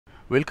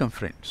Welcome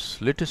friends,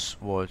 let us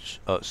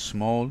watch a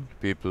small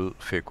people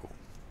Phaco.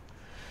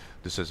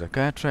 This is a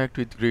cataract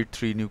with grade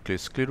 3 nuclear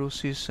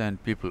sclerosis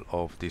and people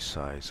of this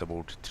size,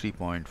 about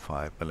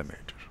 3.5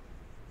 millimeter.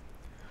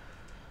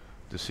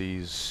 This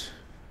is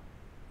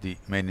the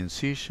main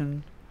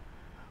incision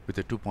with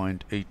a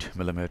 2.8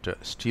 millimeter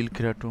steel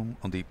keratom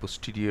on the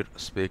posterior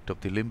aspect of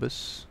the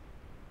limbus.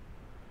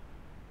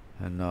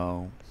 And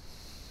now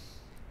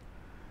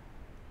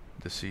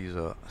this is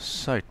a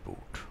side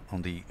port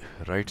on the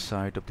right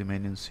side of the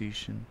main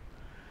incision,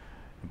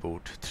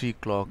 about 3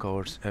 clock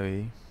hours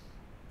away.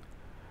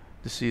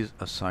 This is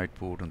a side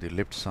port on the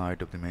left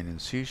side of the main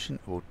incision,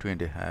 about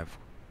 2.5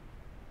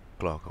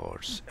 clock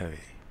hours away.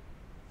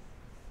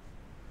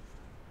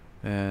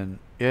 An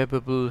air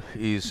bubble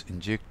is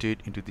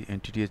injected into the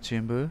anterior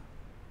chamber.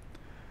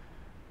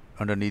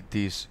 Underneath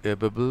this air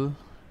bubble,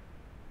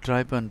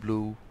 trypan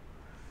blue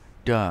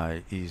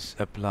dye is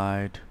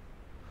applied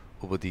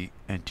over the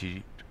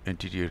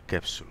anterior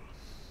capsule.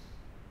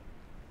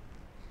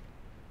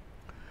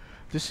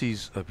 This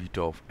is a bit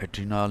of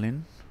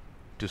adrenaline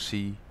to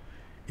see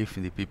if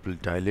the pupil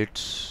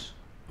dilates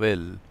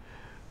well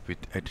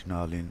with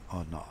adrenaline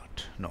or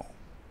not. No,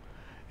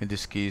 in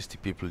this case the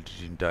pupil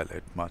didn't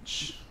dilate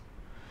much,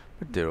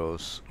 but there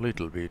was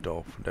little bit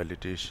of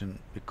dilatation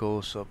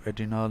because of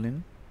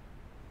adrenaline,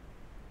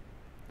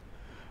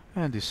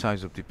 and the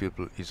size of the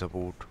pupil is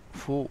about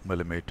 4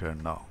 millimeter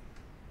now.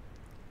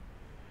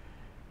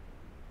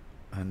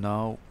 And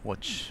now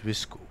watch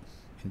visco.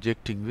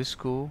 Injecting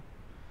visco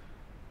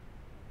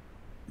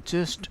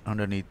just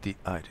underneath the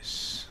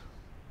iris.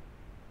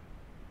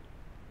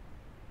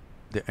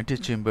 The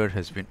antechamber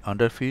has been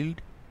underfilled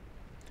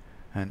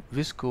and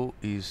visco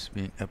is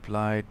being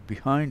applied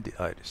behind the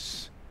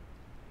iris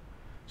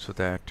so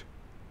that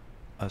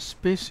a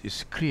space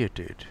is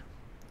created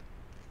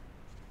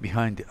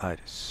behind the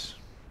iris.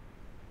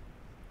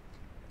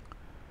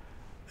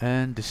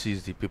 And this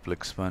is the pupil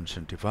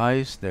expansion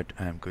device that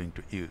I am going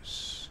to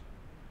use.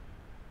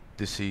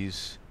 This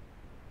is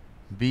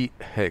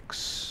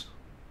B-HEX,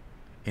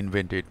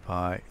 invented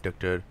by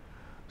Dr.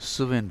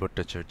 Suven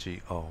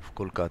Bhattacharjee of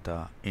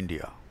Kolkata,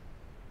 India.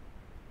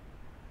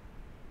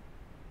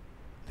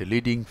 The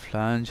leading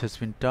flange has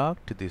been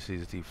tucked. This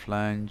is the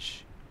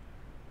flange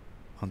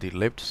on the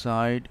left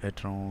side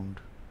at around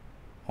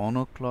 1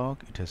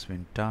 o'clock. It has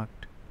been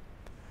tucked.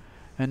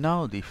 And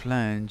now the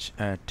flange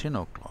at 10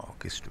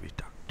 o'clock is to be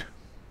tucked.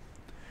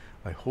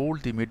 I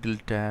hold the middle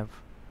tab,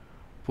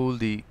 pull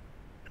the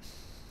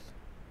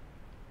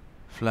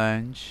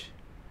flange.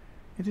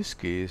 In this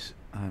case,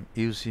 I am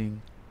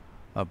using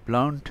a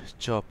blunt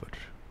chopper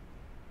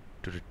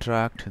to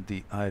retract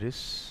the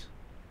iris,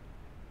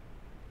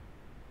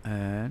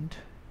 and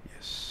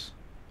yes,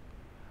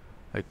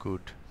 I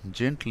could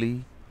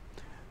gently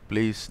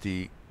place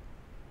the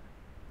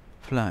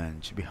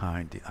flange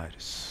behind the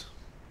iris.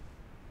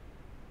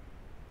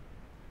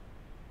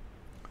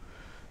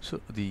 So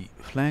the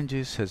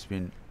flanges has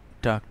been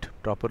tucked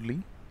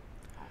properly.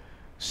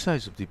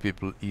 Size of the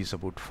pupil is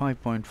about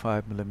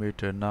 5.5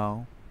 millimeter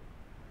now,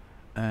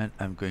 and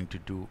I'm going to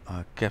do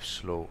a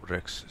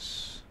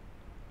capsulorhexis.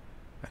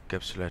 A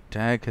capsular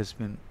tag has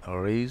been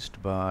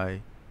erased by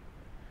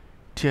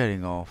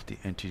tearing off the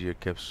anterior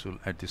capsule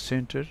at the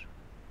center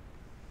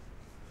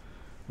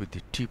with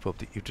the tip of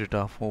the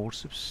utrata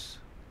forceps.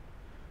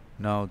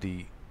 Now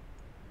the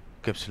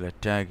capsular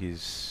tag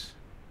is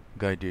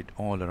guided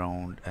all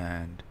around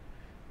and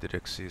the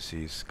rhexis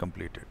is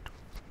completed.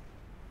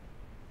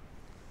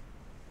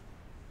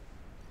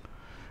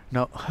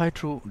 Now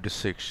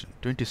hydrodissection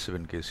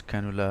 27 gauge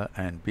cannula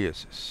and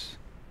BSS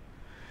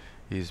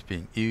is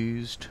being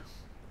used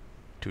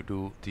to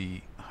do the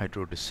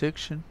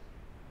hydrodissection.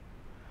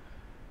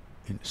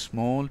 In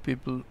small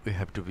people we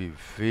have to be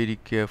very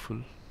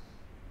careful.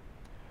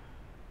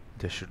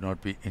 There should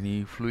not be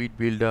any fluid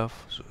build-up,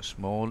 so a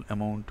small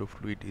amount of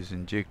fluid is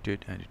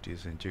injected and it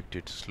is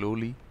injected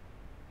slowly.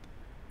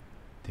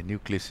 The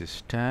nucleus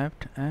is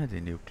tapped and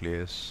the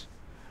nucleus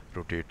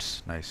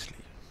rotates nicely.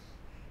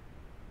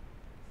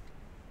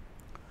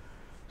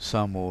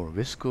 Some more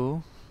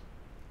visco,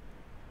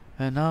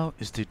 and now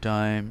is the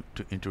time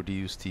to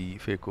introduce the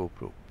Phaco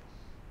probe.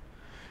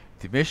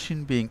 The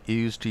machine being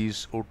used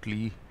is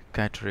Ocular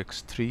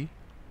Cataract 3.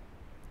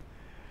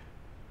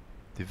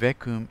 The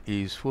vacuum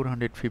is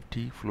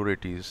 450, flow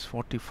rate is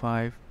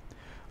 45,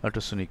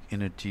 ultrasonic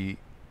energy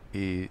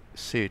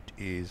set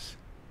is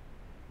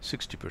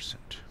 60%.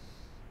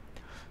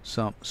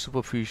 Some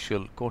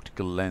superficial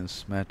cortical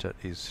lens matter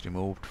is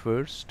removed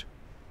first,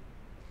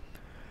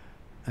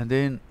 and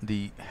then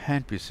the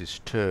handpiece is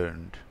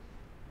turned,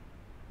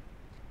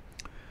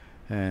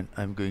 and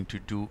I'm going to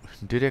do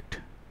direct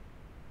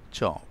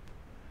chop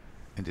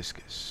in this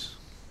case.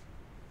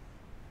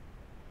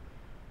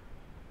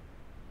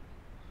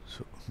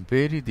 So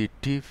bury the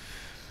tip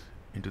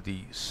into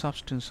the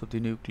substance of the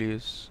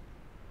nucleus,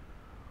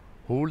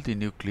 hold the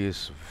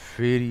nucleus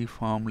very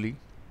firmly,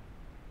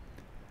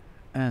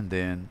 and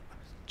then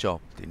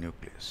chop the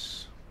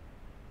nucleus.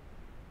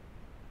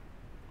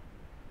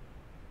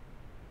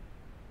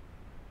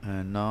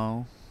 And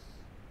now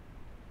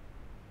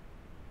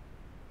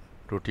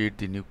rotate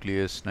the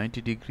nucleus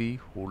 90 degree,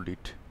 hold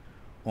it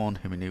on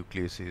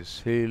heminucleus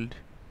is held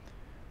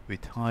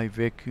with high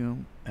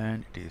vacuum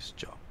and it is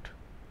chopped.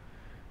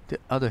 The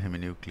other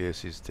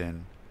heminucleus is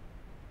then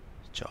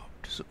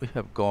chopped. So we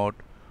have got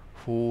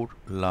 4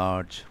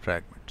 large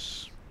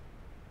fragments.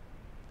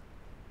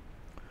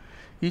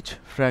 Each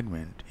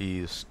fragment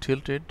is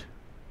tilted.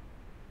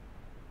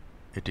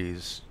 It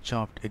is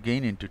chopped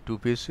again into 2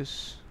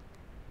 pieces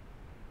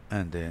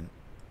and then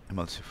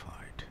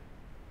emulsified.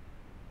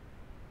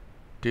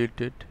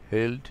 Tilted,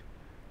 held,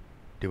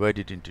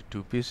 divided into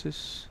 2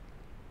 pieces.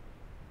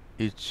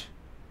 Each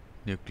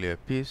nuclear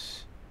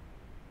piece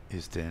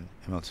is then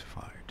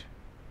emulsified.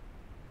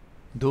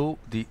 Though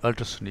the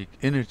ultrasonic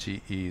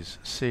energy is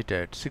set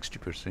at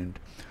 60%,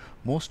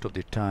 most of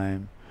the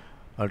time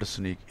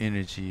ultrasonic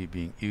energy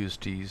being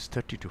used is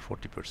 30 to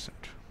 40%.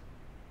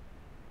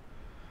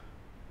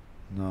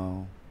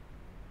 Now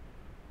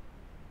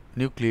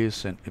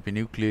nucleus and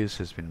epinucleus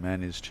has been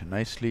managed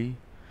nicely.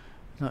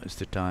 Now is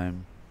the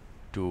time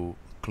to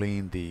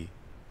clean the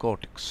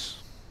cortex.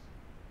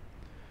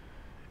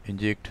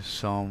 Inject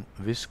some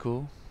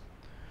visco.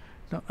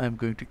 Now I am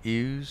going to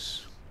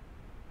use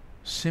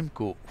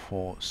Simcoe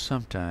for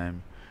some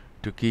time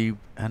to give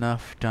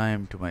enough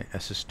time to my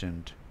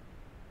assistant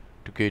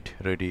to get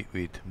ready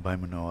with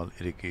bimanual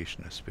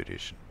irrigation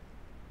aspiration.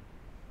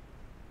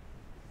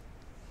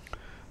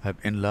 I have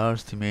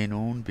enlarged the main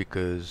wound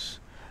because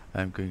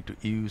I am going to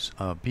use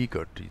a B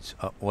cartridge,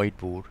 a wide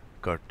bore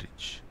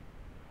cartridge,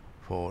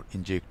 for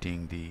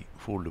injecting the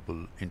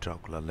foldable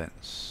intraocular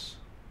lens.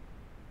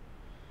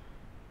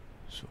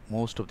 So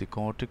most of the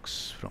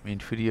cortex from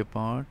inferior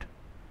part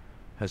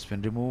has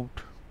been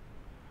removed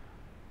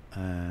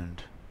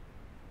and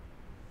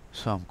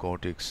some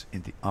cortex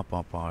in the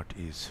upper part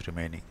is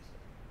remaining.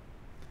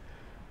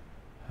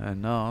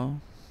 And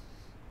now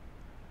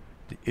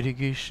the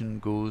irrigation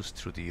goes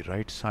through the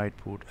right side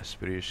port,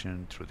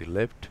 aspiration through the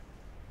left,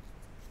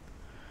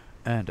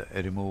 and I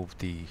remove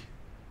the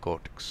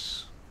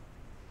cortex.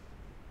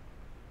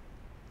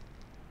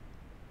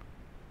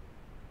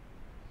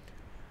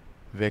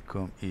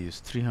 Vacuum is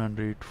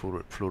 300,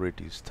 flow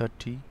rate is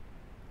 30,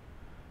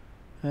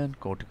 and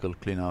cortical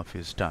cleanup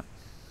is done.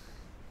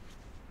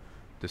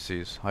 This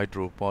is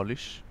hydro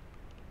polish.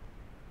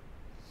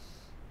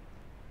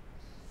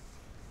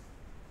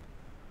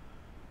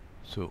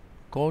 So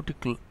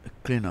cortical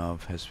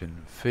cleanup has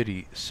been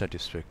very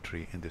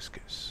satisfactory in this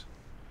case.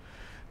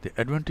 The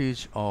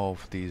advantage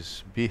of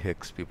this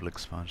B-HEX pupil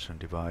expansion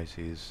device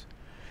is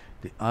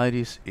the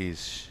iris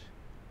is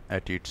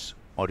at its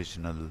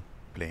original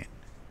plane.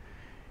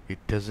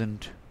 It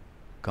doesn't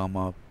come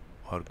up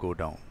or go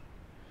down.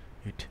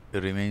 It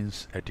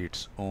remains at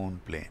its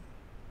own plane.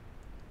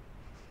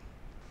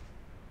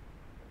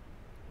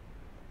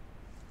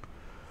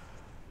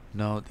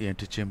 Now the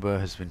antechamber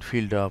has been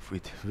filled up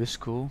with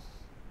visco,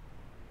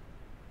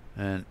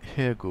 and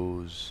here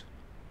goes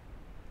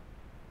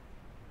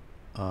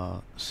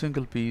a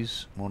single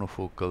piece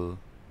monofocal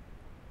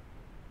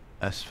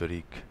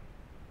aspheric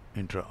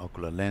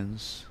intraocular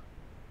lens.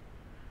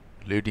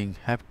 Leading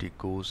haptic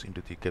goes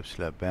into the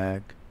capsular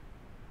bag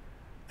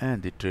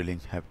and the trailing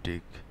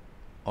haptic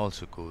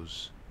also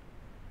goes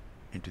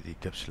into the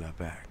capsular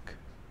bag.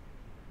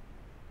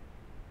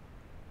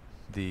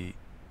 The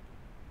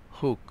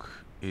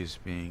hook is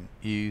being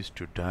used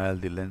to dial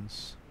the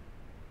lens.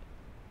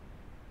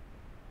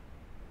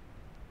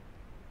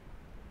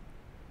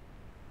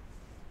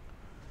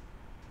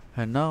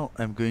 And now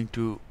I'm going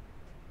to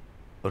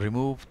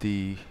remove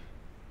the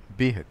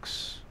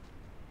B-HEX.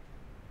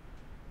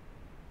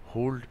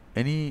 Hold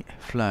any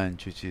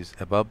flange which is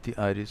above the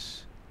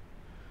iris,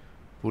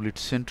 pull it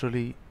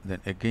centrally,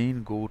 then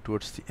again go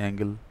towards the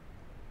angle.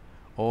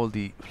 All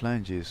the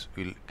flanges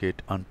will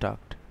get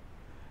untucked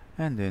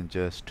and then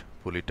just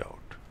pull it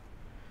out.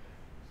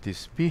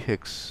 This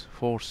B-HEX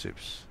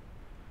forceps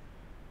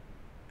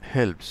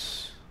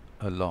helps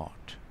a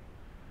lot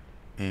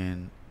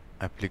in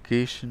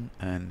application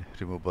and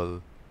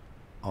removal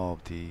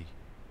of the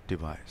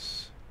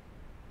device.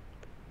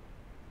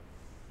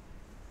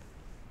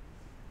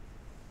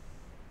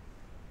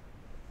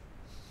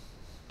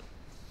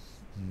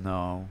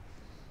 Now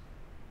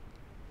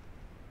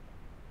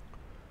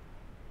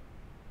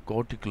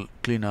cortical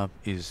cleanup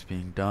is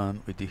being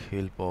done with the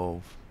help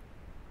of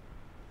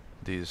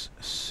this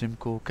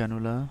Simcoe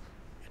cannula.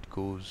 It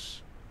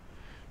goes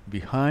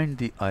behind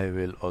the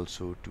IOL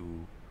also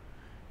to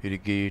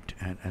irrigate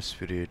and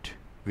aspirate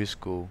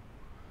visco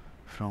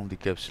from the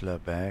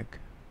capsular bag.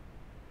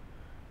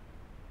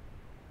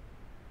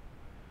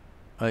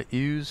 I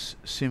use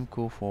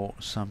Simcoe for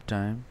some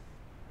time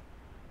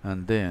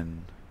and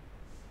then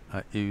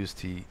I use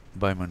the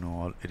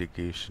bimanual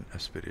irrigation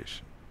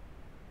aspiration.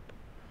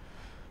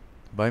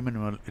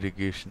 Bimanual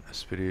irrigation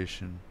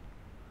aspiration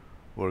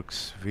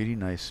works very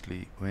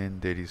nicely when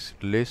there is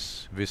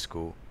less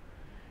visco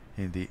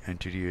in the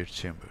anterior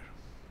chamber.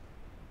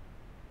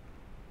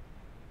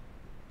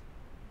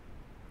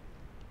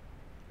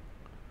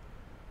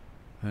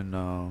 And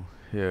now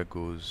here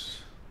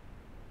goes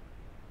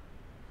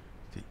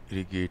the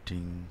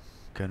irrigating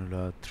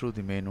cannula through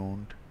the main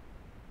wound.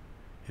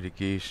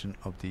 Irrigation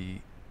of the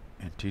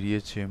anterior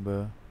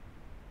chamber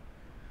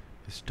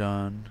is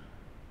done,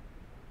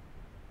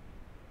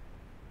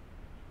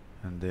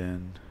 and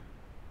then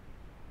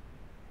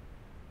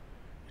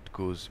it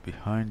goes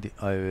behind the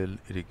IOL.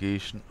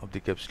 Irrigation of the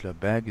capsular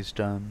bag is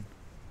done.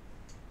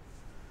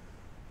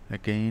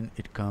 Again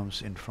it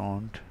comes in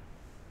front.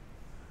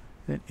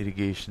 Then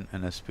irrigation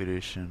and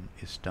aspiration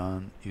is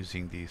done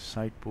using the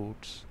side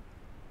ports.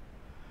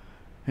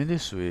 In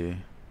this way,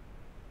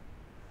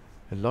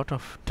 a lot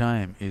of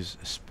time is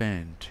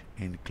spent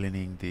in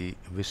cleaning the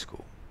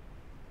visco.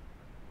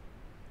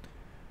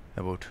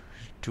 About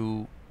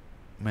 2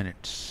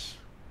 minutes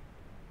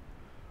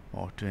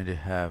or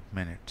 2.5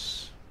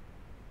 minutes.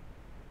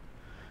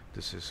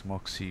 This is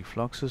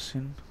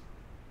moxifloxacin.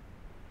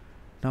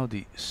 Now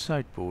the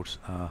side ports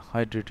are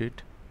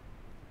hydrated.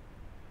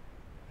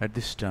 At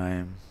this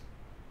time,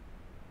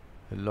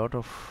 a lot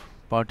of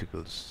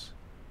particles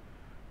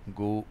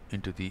go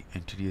into the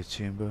anterior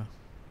chamber,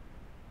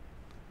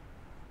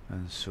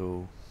 and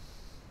so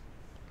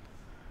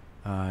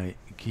I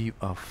give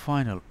a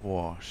final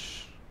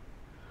wash,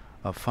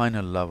 a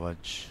final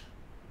lavage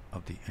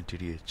of the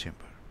anterior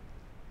chamber.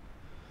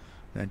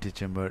 The anterior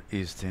chamber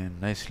is then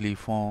nicely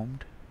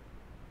formed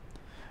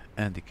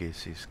and the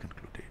case is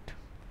concluded.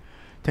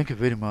 Thank you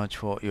very much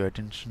for your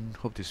attention.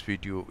 Hope this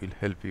video will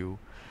help you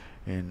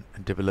in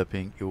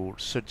developing your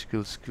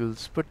surgical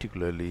skills,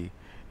 particularly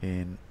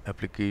in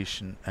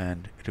application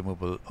and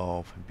removal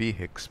of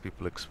B-HEX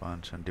pupil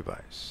expansion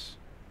device.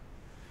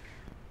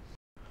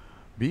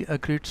 Be a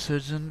great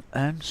surgeon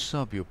and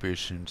serve your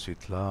patients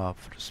with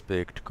love,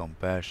 respect,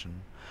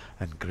 compassion,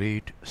 and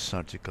great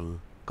surgical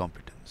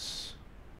competence.